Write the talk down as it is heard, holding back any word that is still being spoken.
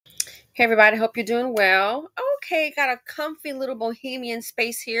Hey everybody, hope you're doing well. Okay, got a comfy little bohemian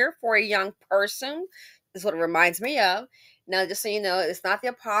space here for a young person. This is what it reminds me of. Now, just so you know, it's not the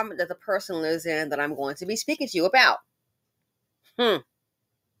apartment that the person lives in that I'm going to be speaking to you about. Hmm.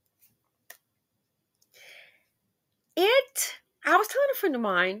 I was telling a friend of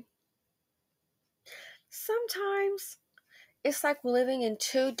mine, sometimes it's like we're living in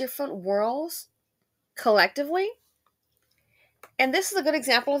two different worlds collectively. And this is a good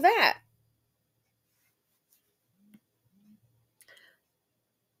example of that.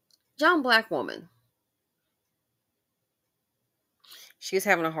 Young black woman. She's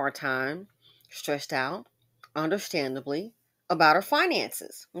having a hard time, stressed out, understandably, about her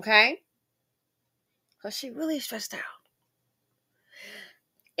finances. Okay? Because she really stressed out.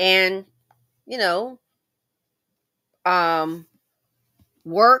 And, you know, um,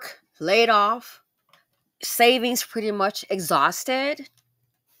 work laid off, savings pretty much exhausted,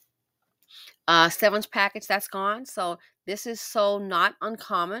 severance package that's gone. So this is so not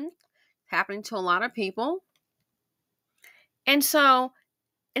uncommon, happening to a lot of people. And so,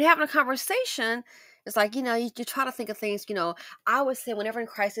 in having a conversation, it's like, you try to think of things, I always say whenever in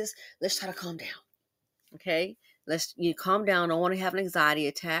crisis, let's try to calm down. Okay. You calm down. Don't want to have an anxiety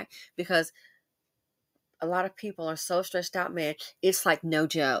attack because a lot of people are so stressed out, man. It's like no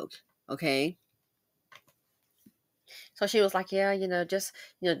joke. Okay. So she was like, yeah, just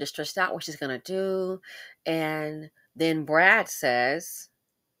stressed out what she's going to do. And then Brad says,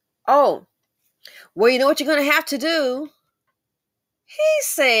 oh, well, you know what you're going to have to do? He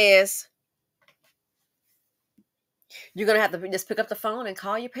says, you're going to have to just pick up the phone and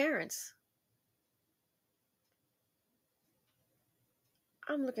call your parents.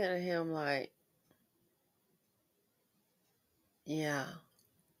 I'm looking at him like, yeah.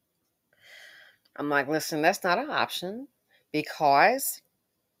 I'm like, listen, that's not an option because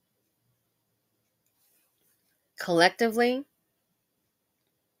collectively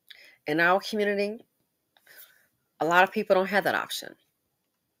in our community, a lot of people don't have that option.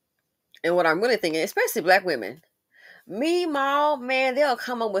 And what I'm really thinking, especially black women, me, mom, man, they'll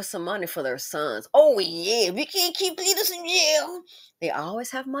come up with some money for their sons. Oh, yeah, we can't keep leaders in jail. They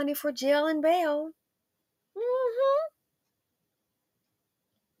always have money for jail and bail.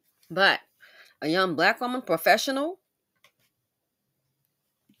 But a young black woman, professional,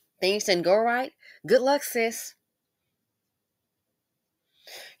 things didn't go right. Good luck, sis.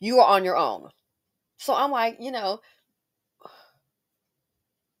 You are on your own. So I'm like,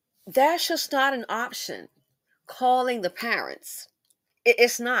 that's just not an option. Calling the parents.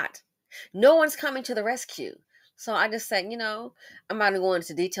 It's not. No one's coming to the rescue. So I just said, I'm not going to go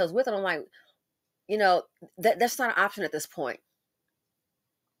into details with it. I'm like, that's not an option at this point.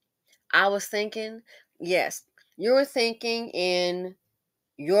 I was thinking, yes, you were thinking in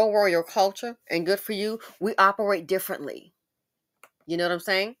your world, your culture, and good for you. We operate differently. You know what I'm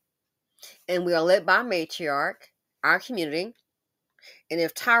saying? And we are led by matriarch, our community. And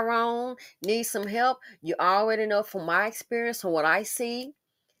if Tyrone needs some help, you already know from my experience, from what I see,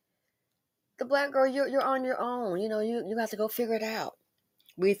 the black girl, you're on your own. You have to go figure it out.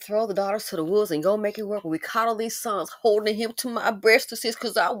 We throw the daughters to the wolves and go make it work. We coddle these sons, holding him to my breast to say,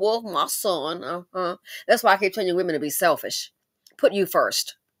 because I love my son. That's why I keep telling you women to be selfish. Put you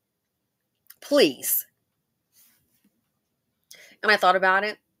first. Please. And I thought about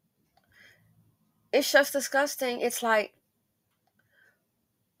it. It's just disgusting. It's like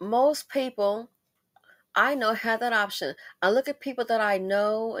most people I know have that option. I look at people that I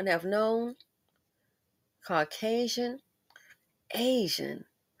know and have known, Caucasian, Asian,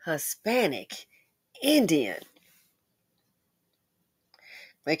 Hispanic, Indian.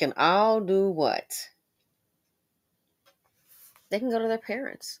 They can all do what? They can go to their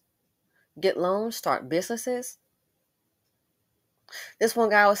parents, get loans, start businesses. This one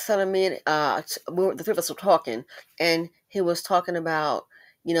guy was telling me, the three of us were talking, and he was talking about,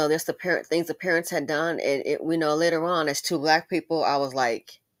 there's the things the parents had done, and we know later on, as two black people, I was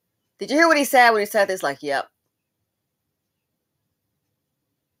like, did you hear what he said when he said this? Like, yep.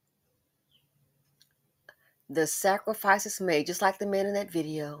 The sacrifices made, just like the man in that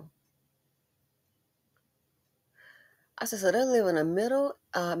video. I said, so they live in a middle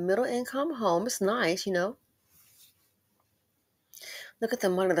income home. It's nice, Look at the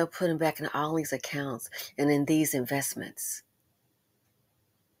money they're putting back in all these accounts and in these investments.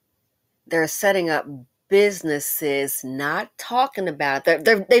 They're setting up businesses, not talking about it.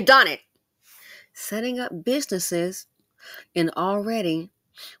 They've done it. Setting up businesses and already,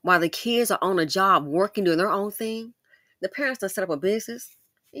 while the kids are on a job, working, doing their own thing, the parents that set up a business,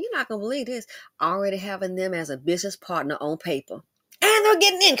 you're not going to believe this, already having them as a business partner on paper. and they're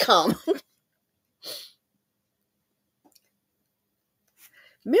getting income.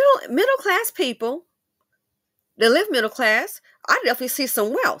 Middle class people that live middle class, I definitely see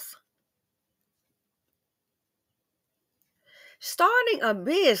some wealth. Starting a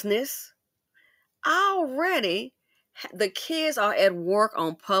business already, the kids are at work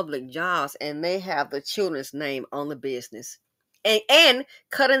on public jobs and they have the children's name on the business and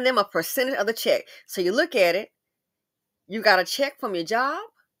cutting them a percentage of the check. So you look at it, you got a check from your job,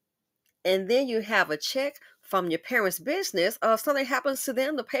 and then you have a check from your parents' business. If something happens to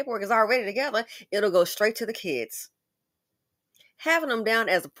them, the paperwork is already together, it'll go straight to the kids. Having them down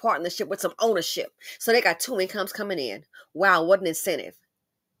as a partnership with some ownership. So they got two incomes coming in. Wow, what an incentive.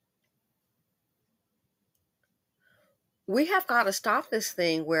 We have got to stop this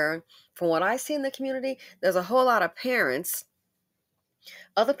thing where, from what I see in the community, there's a whole lot of parents,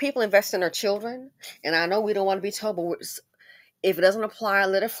 other people invest in their children. And I know we don't want to be told, but if it doesn't apply,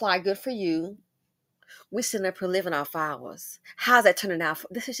 let it fly. Good for you. We sitting up here living off hours. How's that turning out?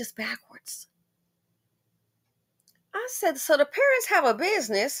 This is just backwards. I said, so the parents have a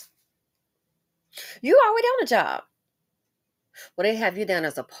business. You already on a job. Well, they have you down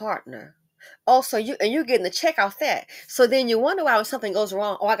as a partner. Also, you're getting the check off that. So then you wonder why when something goes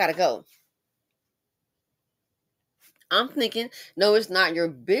wrong, oh, I gotta go. I'm thinking, no, it's not your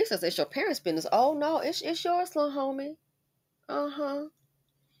business. It's your parents' business. Oh no, it's yours, little homie. Uh-huh.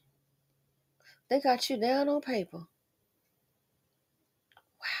 They got you down on paper.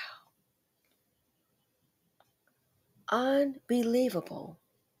 Unbelievable.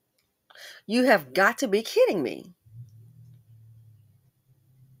 You have got to be kidding me.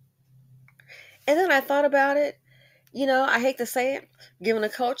 And then I thought about it. I hate to say it, given the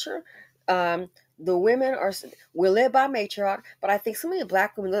culture, um, the women we're led by matriarch, but I think so many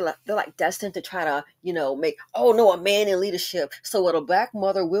black women, they're like destined to try to, make, oh no, a man in leadership. So what a black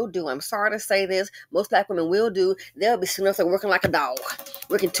mother will do, I'm sorry to say this, most black women will do, they'll be sitting there working like a dog,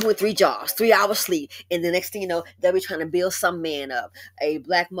 working 2 and 3 jobs, 3 hours sleep, and the next thing you know, they'll be trying to build some man up. A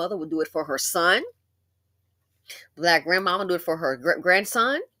black mother will do it for her son. Black grandmama will do it for her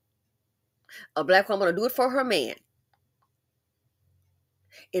grandson. A black woman will do it for her man.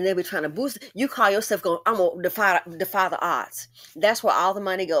 And they'll be trying to boost it. You call yourself going, I'm going to defy the odds. That's where all the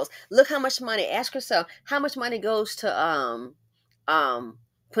money goes. Look how much money, ask yourself, how much money goes to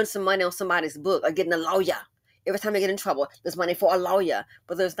putting some money on somebody's book or getting a lawyer. Every time they get in trouble, there's money for a lawyer,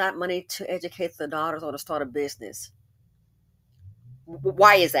 but there's not money to educate the daughters or to start a business.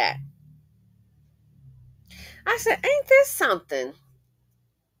 Why is that? I said, ain't this something?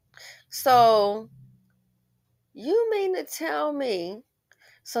 So you mean to tell me,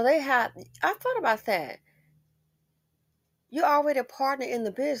 so I thought about that. You're already a partner in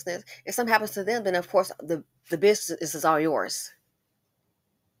the business. If something happens to them, then of course the business is all yours.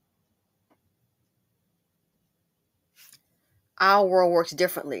 Our world works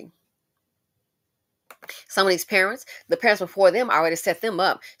differently. Some of these parents, the parents before them already set them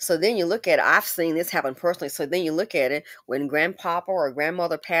up. So then you look at it, I've seen this happen personally. So then you look at it, when grandpapa or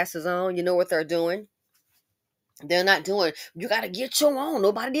grandmother passes on, you know what they're doing? They're not doing, you got to get your own.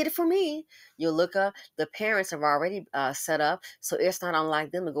 Nobody did it for me. You look up, the parents have already set up. So it's not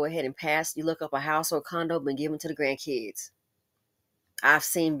unlike them to go ahead and pass. You look up a house or a condo and give them to the grandkids. I've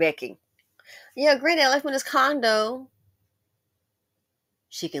seen Becky. Yeah, granddad left me this condo.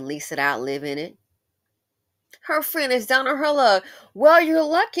 She can lease it out, live in it. Her friend is down on her luck. Well, you're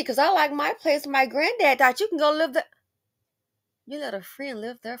lucky because I like my place. My granddad died. You can go live there. You let a friend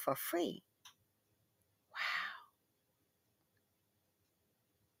live there for free. Wow.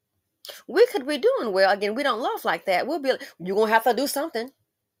 We could be doing well. Again, we don't love like that. We'll be, you're going to have to do something.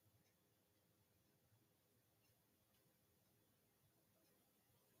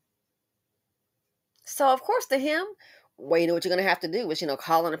 So, of course, to him, well, you know what you're going to have to do is,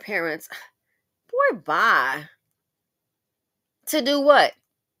 calling the parents. Boy, bye. To do what?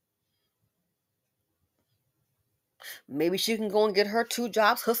 Maybe she can go and get her 2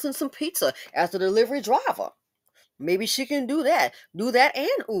 jobs hustling some pizza as a delivery driver. Maybe she can do that. Do that and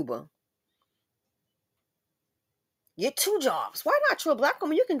Uber. Get 2 jobs. Why not? You're a black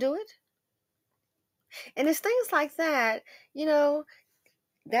woman. You can do it. And it's things like that,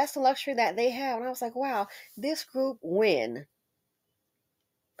 that's the luxury that they have. And I was like, wow, this group when?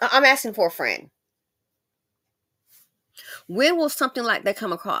 I'm asking for a friend. When will something like that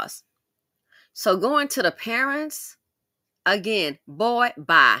come across? So going to the parents, again, boy,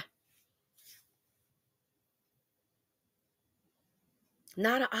 bye.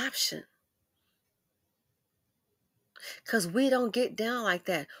 Not an option. Because we don't get down like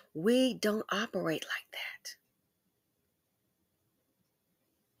that. We don't operate like that.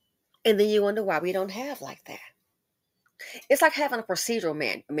 And then you wonder why we don't have like that. It's like having a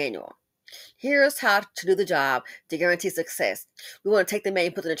procedural manual. Here's how to do the job to guarantee success. We want to take the mail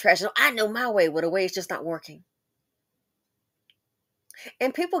and put it in the trash. No, I know my way, but the way it's just not working.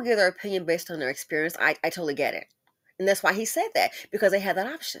 And people give their opinion based on their experience. I totally get it. And that's why he said that, because they had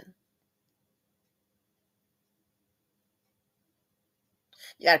that option.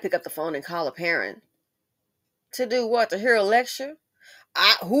 You got to pick up the phone and call a parent. To do what? To hear a lecture?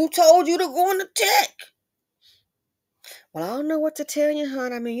 Who told you to go on the tech? Well, I don't know what to tell you,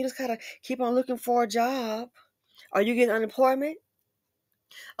 hon. I mean, you just gotta keep on looking for a job. Are you getting unemployment?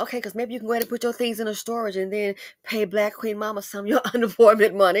 Okay, because maybe you can go ahead and put your things in a storage and then pay Black Queen Mama some of your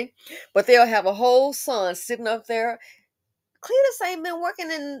unemployment money. But they'll have a whole son sitting up there. Cletus ain't been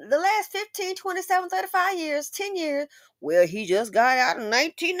working in the last 15, 27, 35 years, 10 years. Well, he just got out in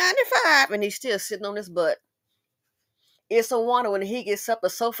 1995 and he's still sitting on his butt. It's a wonder when he gets up, the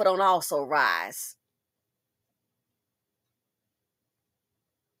sofa don't also rise.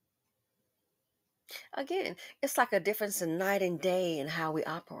 Again, it's like a difference in night and day in how we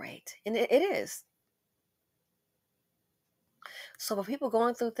operate. And it is. So for people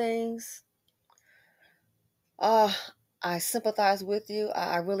going through things, uh, I sympathize with you.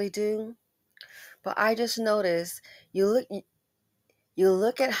 I really do. But I just noticed you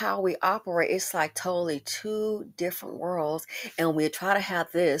look at how we operate, it's like totally two different worlds. And we try to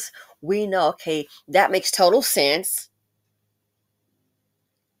have this, we know, okay, that makes total sense.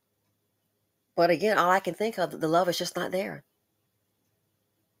 But again, all I can think of, the love is just not there.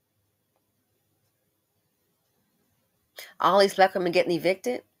 All these black women getting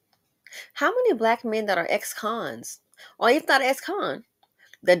evicted. How many black men that are ex-cons, or if not ex-con,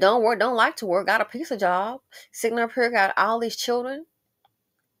 that don't work, don't like to work, got a piece of job, sitting up here, got all these children?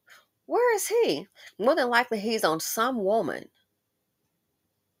 Where is he? More than likely, he's on some woman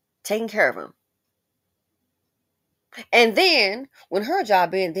taking care of him. And then, when her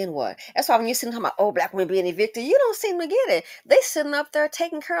job ends, then what? That's why when you see them talking about old black women being evicted, you don't seem to get it. They sitting up there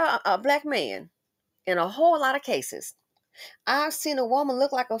taking care of a black man in a whole lot of cases. I've seen a woman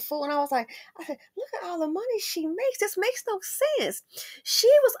look like a fool, and I said, look at all the money she makes. This makes no sense. She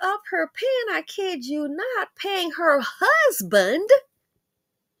was up here paying, I kid you not, paying her husband,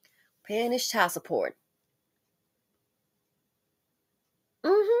 paying his child support.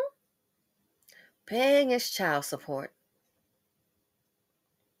 Mm-hmm. Paying his child support.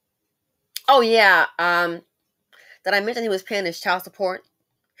 Oh yeah. Did I mention he was paying his child support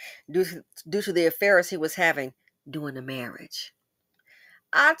due to the affairs he was having during the marriage?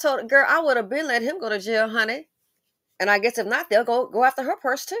 I told the girl I would have been let him go to jail, honey. And I guess if not, they'll go after her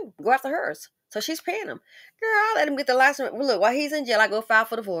purse too. Go after hers. So she's paying him. Girl, I'll let him get the license. Look, while he's in jail, I go file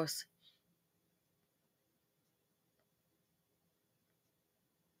for divorce.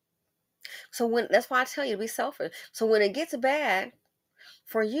 So that's why I tell you to be selfish. So when it gets bad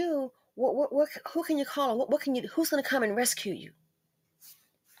for you, who can you call? Who's gonna come and rescue you?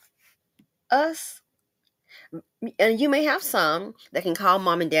 Us. And you may have some that can call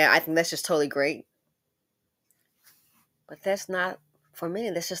mom and dad. I think that's just totally great. But that's not, for many,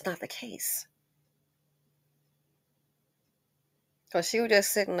 that's just not the case. Because she was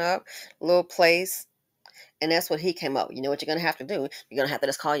just sitting up, little place, and that's what he came up with. You know what you're going to have to do? You're going to have to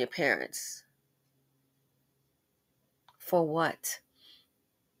just call your parents. For what?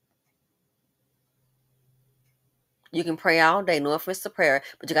 You can pray all day, no offense to prayer,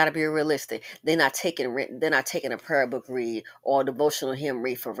 but you got to be realistic. They're not taking rent. They're not taking a prayer book read or a devotional hymn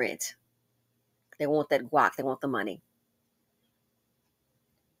read for rent. They want that guac. They want the money.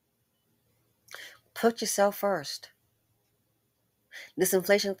 Put yourself first. This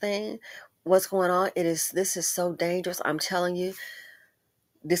inflation thing, what's going on? This is so dangerous. I'm telling you,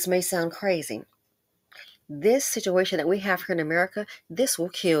 this may sound crazy. This situation that we have here in America, this will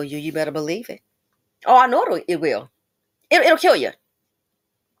kill you. You better believe it. Oh, I know it will. It'll kill you.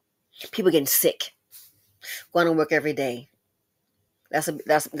 People getting sick, going to work every day.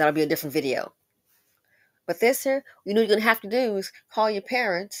 That'll be a different video. But this here, you know, what you're gonna have to do is call your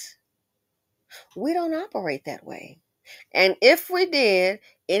parents. We don't operate that way. And if we did,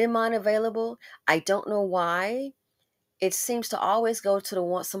 any money available, I don't know why. It seems to always go to the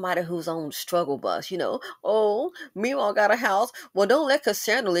one somebody who's on the struggle bus. You know, oh, Meanwhile got a house. Well, don't let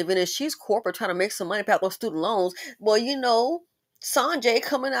Cassandra live in it. She's corporate trying to make some money, pay off those student loans. Well, you know, Sanjay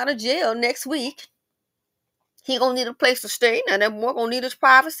coming out of jail next week. He gonna need a place to stay. Now that boy gonna need his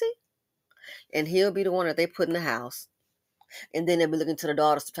privacy. And he'll be the one that they put in the house. And then they'll be looking to the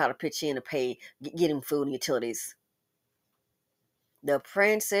daughters to try to pitch in to pay, get him food and utilities. The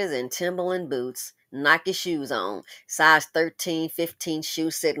princess in Timberland boots, Nike shoes on, size 13, 15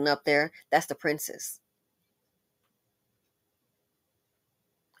 shoes sitting up there. That's the princess.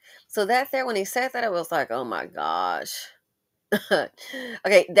 So that there, when he said that, it was like, oh my gosh.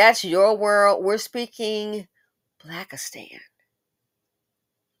 Okay, that's your world. We're speaking Blackistan.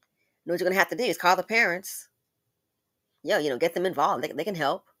 What you're gonna have to do is call the parents. Yeah, get them involved. They can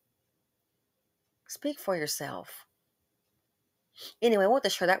help. Speak for yourself. Anyway, I want to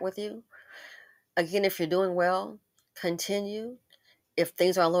share that with you. Again, if you're doing well, continue. If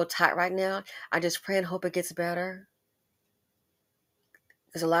things are a little tight right now, I just pray and hope it gets better.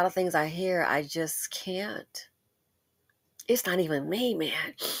 There's a lot of things I hear, I just can't. It's not even me,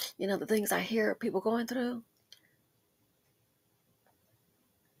 man. The things I hear people going through.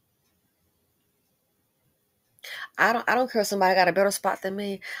 I don't care if somebody got a better spot than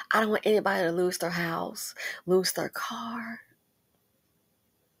me. I don't want anybody to lose their house, lose their car.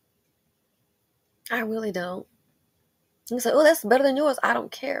 I really don't. You say, oh, that's better than yours. I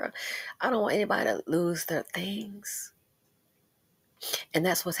don't care. I don't want anybody to lose their things. And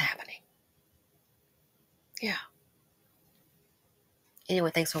that's what's happening. Yeah.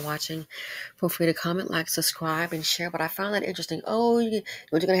 Anyway, thanks for watching. Feel free to comment, like, subscribe, and share. But I found that interesting. Oh, what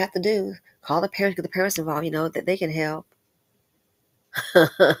you're going to have to do, call the parents, get the parents involved, that they can help.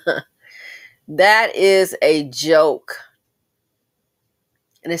 That is a joke.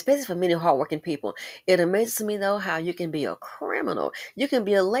 And especially for many hardworking people. It amazes me, though, how you can be a criminal. You can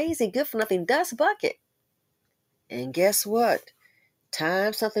be a lazy, good-for-nothing dust bucket. And guess what?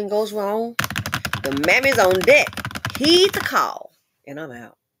 Time something goes wrong, the mammy's on deck. Heed the call. And I'm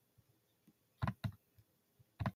out.